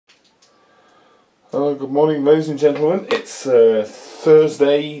Good morning, ladies and gentlemen. It's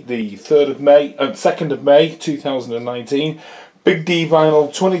Thursday, the 3rd of May, 2nd of May 2019. Big D Vinyl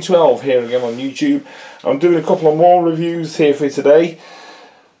 2012 here again on YouTube. I'm doing a couple of more reviews here for you today.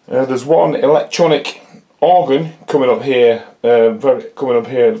 There's one electronic organ coming up here a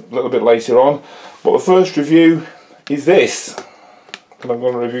little bit later on. But the first review is this that I'm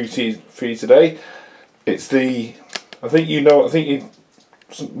going to review for you today. It's the,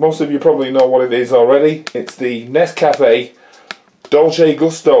 most of you probably know what it is already. It's the Nescafe Dolce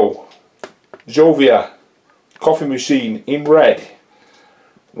Gusto Jovia coffee machine in red,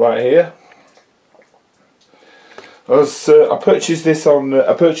 right here. I purchased this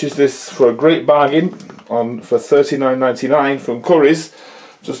for a great bargain for $39.99 from Curry's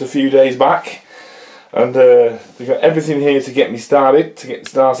just a few days back, and they've got everything here to get started.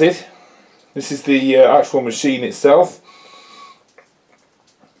 This is the actual machine itself,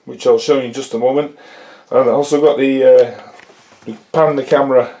 which I'll show you in just a moment. And I also got the pan the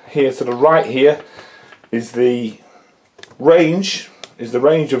camera here to the right. Here is the range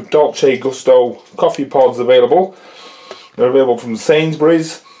of Dolce Gusto coffee pods available. They're available from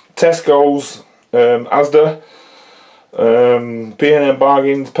Sainsbury's, Tesco's, Asda, P&M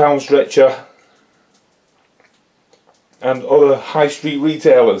Bargains, Pound Stretcher, and other high street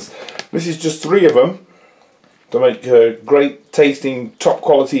retailers. This is just 3 of them to make great tasting, top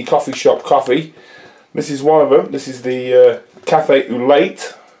quality coffee shop coffee. This is one of them. This is the Cafe au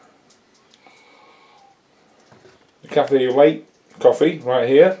Lait. The Cafe au Lait coffee right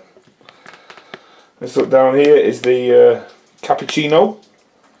here. This look down here is the cappuccino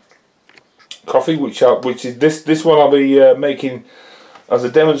coffee, which is this one I'll be making as a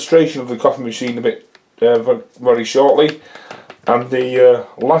demonstration of the coffee machine a bit very shortly, and the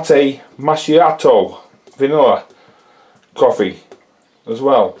latte macchiato vanilla coffee as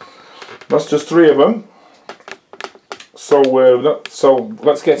well. That's just 3 of them. So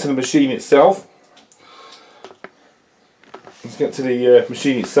let's get to the machine itself. Let's get to the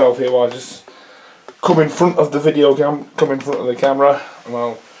machine itself here. While I just come in front of the the camera, and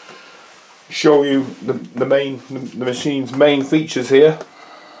I'll show you the machine's main features here.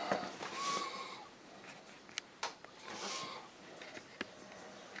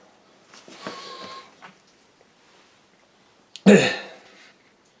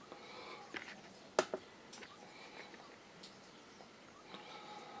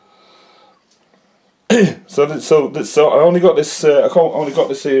 So I only got this. I only got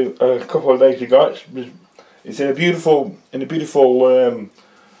this here a couple of days ago. It's in a beautiful,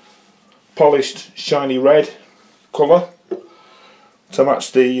 polished, shiny red colour to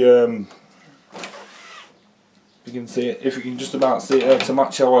match the. You can see it. If you can just about see it, to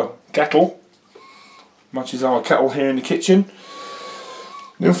match our kettle. Matches our kettle here in the kitchen.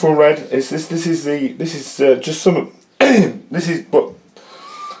 The infrared is this. This is just some. This is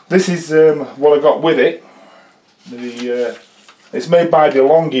what I got with it. It's made by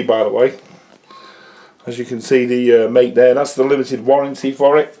DeLonghi, by the way. As you can see, the make there. That's the limited warranty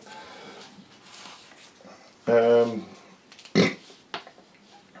for it.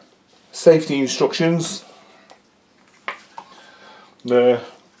 Safety instructions. The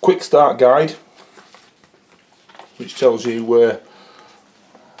quick start guide, which tells you where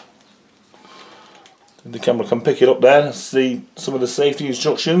the camera can pick it up there. Let's see some of the safety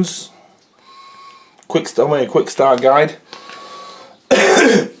instructions. Quick start guide.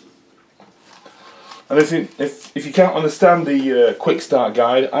 And if you can't understand the quick start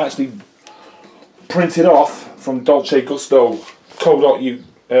guide, I actually printed off from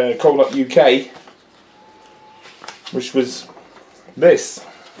dolcegusto.co.uk, which was this.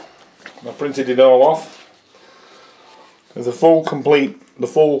 I printed it all off. There's the full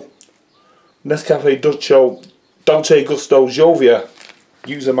Nescafe Dolce Gusto Jovia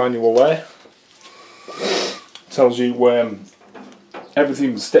user manual there. Tells you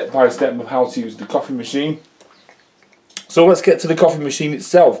everything step by step of how to use the coffee machine. So let's get to the coffee machine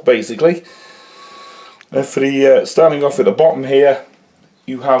itself. Basically, starting off at the bottom here,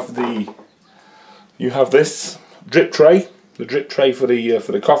 you have this drip tray, the drip tray for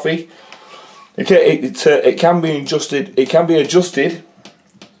the coffee. It can be adjusted. It can be adjusted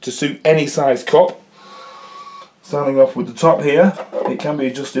to suit any size cup. Starting off with the top here, it can be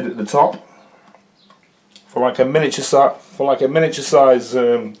adjusted at the top for like a miniature size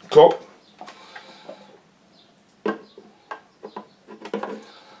cup.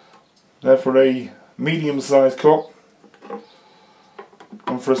 There for a medium size cup,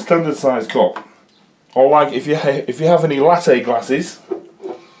 and for a standard size cup. Or like if you have any latte glasses,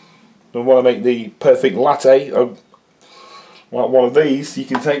 and want to make the perfect latte, like one of these, you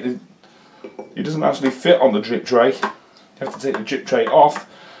can take it doesn't actually fit on the drip tray. You have to take the drip tray off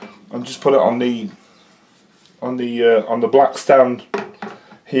and just put it on the black stand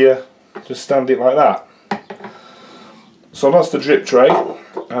here. Just stand it like that. So that's the drip tray,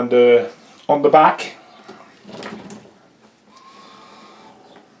 and on the back.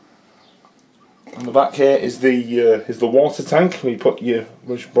 On the back here is the water tank where you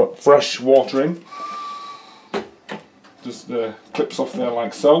put fresh water in. Just clips off there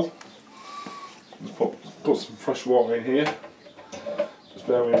like so. Just put some fresh water in here. Just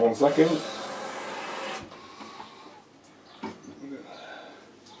bear with me 1 second.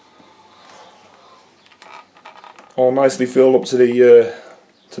 All nicely filled up to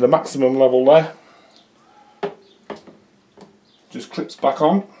the maximum level there. Just clips back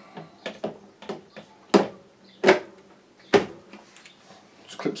on.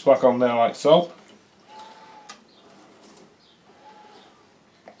 Just clips back on there like so.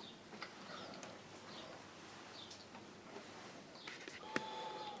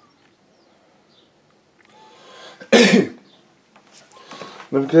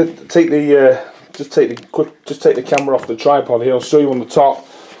 Then take the camera off the tripod here. I'll show you on the top.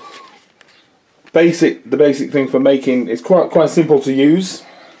 The basic thing for making, it's quite simple to use.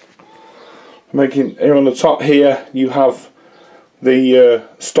 Making here on the top here, you have the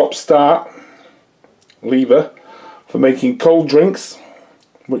stop start lever for making cold drinks,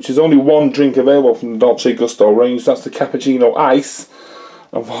 which is only one drink available from the Dolce Gusto range. That's the cappuccino ice.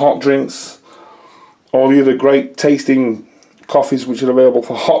 And for hot drinks, all the other great tasting coffees which are available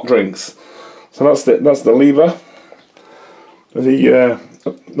for hot drinks. So that's the lever.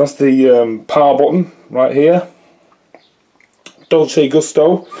 That's the power button right here. Dolce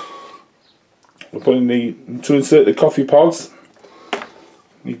Gusto. We're putting to insert the coffee pods.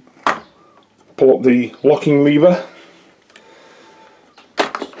 You pull up the locking lever,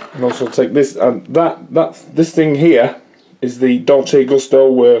 and also take this, and this thing here is the Dolce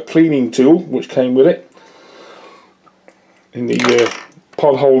Gusto cleaning tool which came with it in the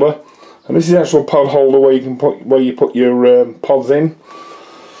pod holder. And this is the actual pod holder where you put your pods in.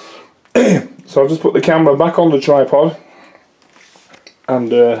 So I'll just put the camera back on the tripod,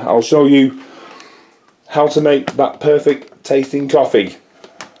 and I'll show you how to make that perfect tasting coffee.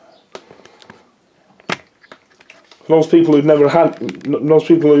 For those people who've never had, those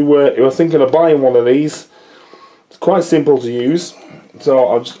people who are thinking of buying one of these, it's quite simple to use.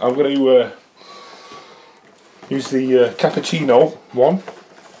 So I'm going to use the cappuccino one.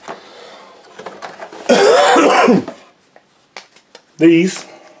 These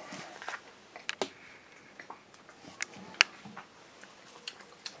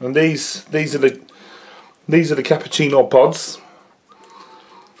are the cappuccino pods.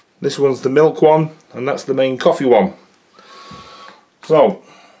 This one's the milk one, and that's the main coffee one. So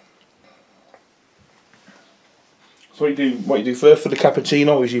what you do first for the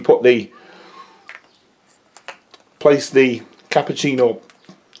cappuccino is you place the cappuccino,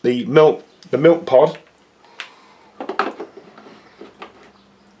 the milk pod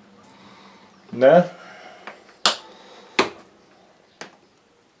in there.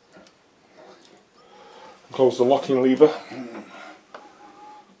 Close the locking lever.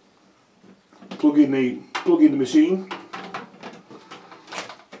 Plug in the machine.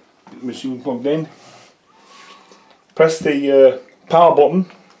 Get the machine plugged in. Press the power button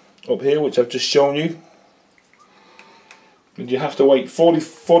up here, which I've just shown you. And you have to wait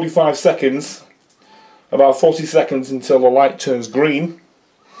 45 seconds, about 40 seconds until the light turns green.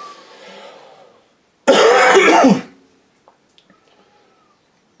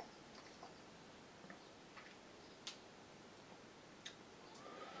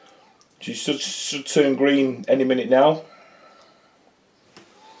 It should turn green any minute now.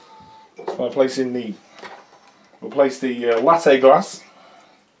 So we'll place the latte glass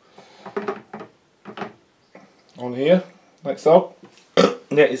on here, like so.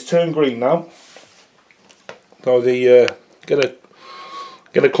 Yeah, it's turned green now. So get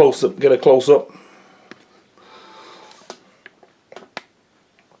a close up.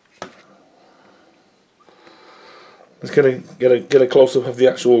 Let's get a close up of the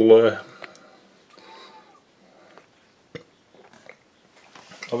actual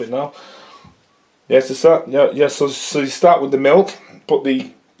of it now. Yes, so you start with the milk, put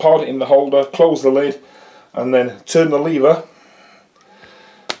the pod in the holder, close the lid, and then turn the lever.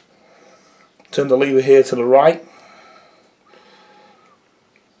 Turn the lever here to the right,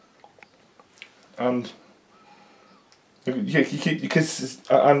 and you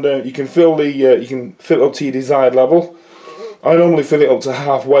can fill it up to your desired level. I normally fill it up to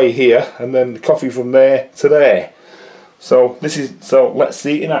halfway here, and then the coffee from there to there. So let's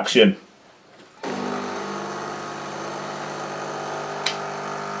see it in action.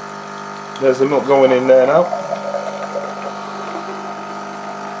 There's the milk going in there now.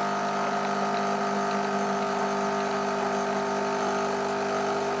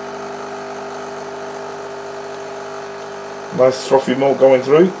 Nice frothy milk going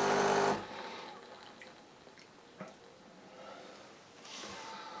through.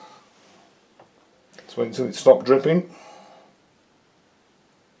 Let's wait until it stops dripping.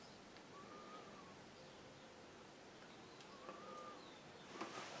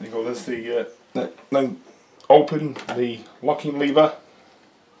 There you go, there's the then open the locking lever.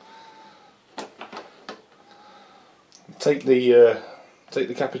 Take the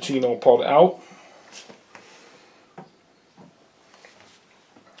cappuccino pod out.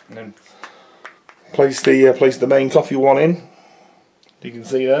 And then place the main coffee one in. You can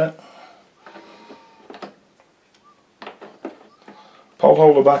see that. Pot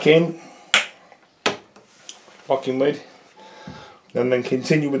holder back in. Locking lid. And then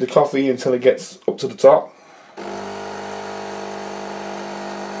continue with the coffee until it gets up to the top.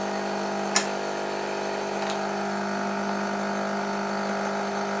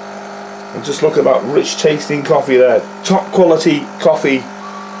 And just look at that rich tasting coffee there. Top quality coffee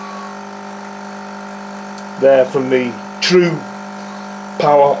there from the true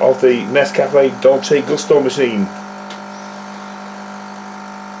power of the Nescafe Dolce Gusto machine.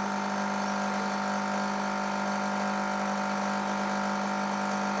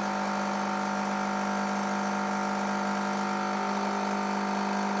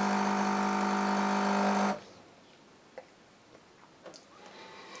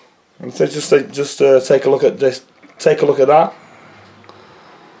 And so just take a look at this. Take a look at that.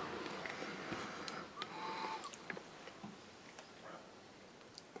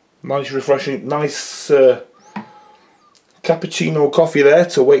 Nice, refreshing, nice cappuccino coffee there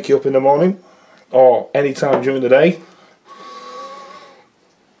to wake you up in the morning or any time during the day.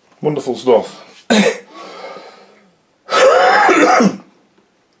 Wonderful stuff.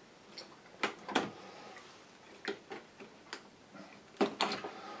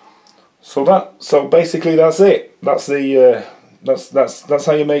 So basically that's it. That's the that's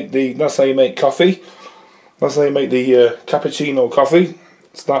how you make coffee. That's how you make the cappuccino coffee.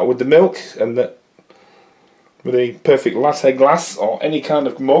 Start with the milk and with a perfect latte glass or any kind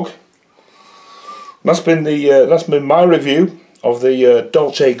of mug. That's been my review of the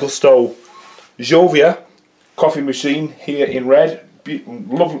Dolce Gusto Jovia coffee machine here in red.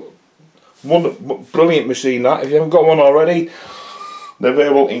 Lovely, brilliant machine that. If you haven't got one already, they're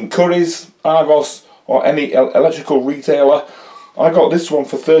available in Currys, Argos or any electrical retailer. I got this one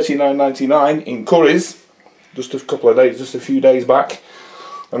for $39.99 in Currys just a few days back.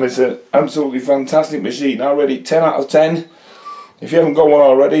 And it's an absolutely fantastic machine. I rate it 10 out of 10. If you haven't got one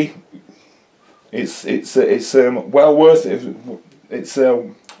already, it's well worth it. It's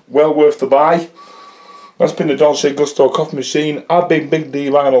well worth the buy. That's been the Dolce Gusto coffee machine. I've been Big D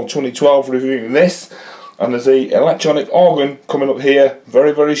Lionel 2012 reviewing this, and there's a electronic organ coming up here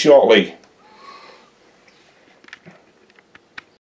very, very shortly.